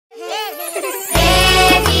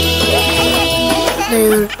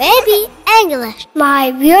Toyor Baby English, my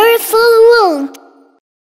beautiful world.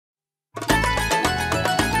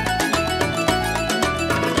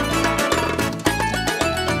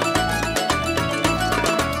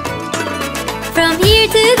 From here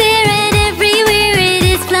to there and everywhere it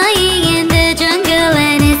is flying in the jungle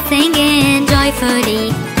and it's singing joyfully.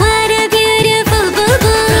 What a beautiful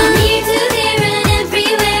bulbul! From here to there and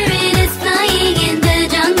everywhere it is flying in the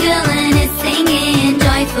jungle and it's singing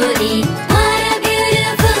joyfully. What a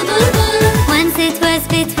beautiful bulbul! Once it was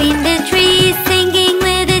between the trees, singing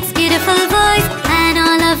with its beautiful voice, and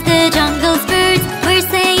all of the jungle's birds were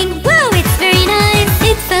saying, "Wow, it's very nice."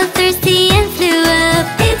 It felt thirsty and flew up.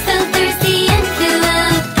 It felt thirsty and flew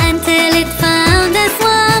up until it found a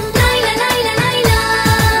swamp. Lila, lila, lila.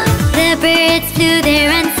 The birds flew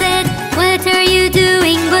there and said, "What are you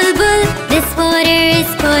doing, Bulbul? This water is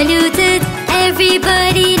polluted.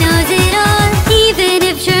 Everybody knows it all. Even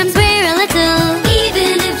if germs were a little,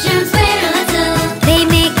 even if germs were a little, they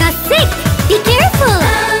make us sick. Be careful."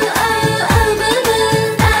 Oh, oh, oh, Bulbul.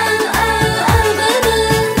 Oh, oh, oh, Bulbul.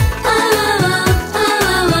 Oh, oh, oh, oh,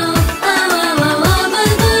 oh, oh, oh, oh,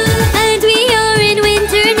 Bulbul. And we are in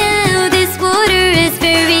winter now. This water is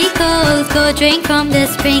very cold. Go drink from the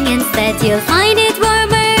spring instead. You'll find it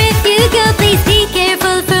warmer if you go. Please be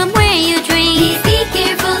careful from where you drink. Please be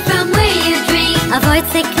careful from where you drink. Avoid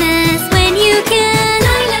sickness when you can.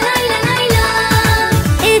 Lila, lila, lila.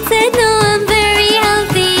 It said, "No, I'm very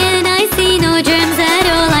healthy and I see no germs at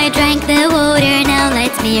all. I drank the water, now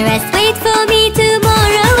let me rest. Wait for me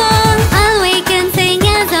tomorrow. I'll wake and sing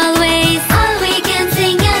as always. I'll wake and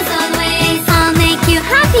sing as always. I'll make you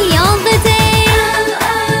happy all the day." Oh,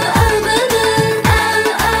 oh, oh, Bulbul. Oh,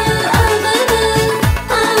 oh, oh, Bulbul.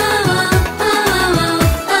 Oh, oh, oh, oh,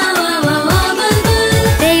 oh, oh, oh, Bulbul.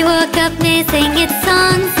 They woke up missing its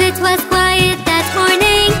songs. It was quiet that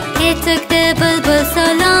morning. It took the bulbul so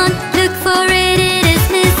long. Look for it, it is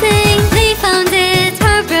missing. They found it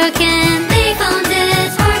heartbroken. They found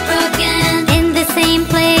it heartbroken in the same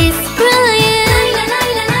place, crying. Lila,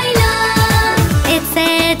 lila, lila. It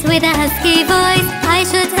said with a husky voice, "I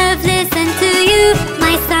should have listened to you.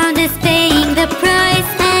 My sound is paying the price,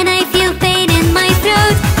 and I feel pain in my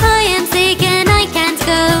throat. I am sick and I can't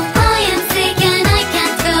go. I am sick and I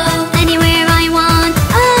can't go anywhere I want.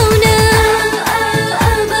 Oh no." Oh, oh,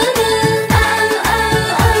 oh, Bulbul. Oh, oh,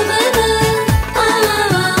 oh, Bulbul. Oh,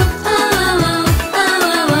 oh, oh, oh, oh, oh,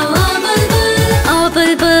 oh, Bulbul. Oh,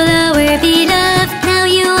 Bulbul, our beloved, now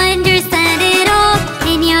you understand it all.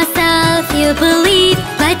 In yourself you believe,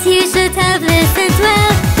 but you should have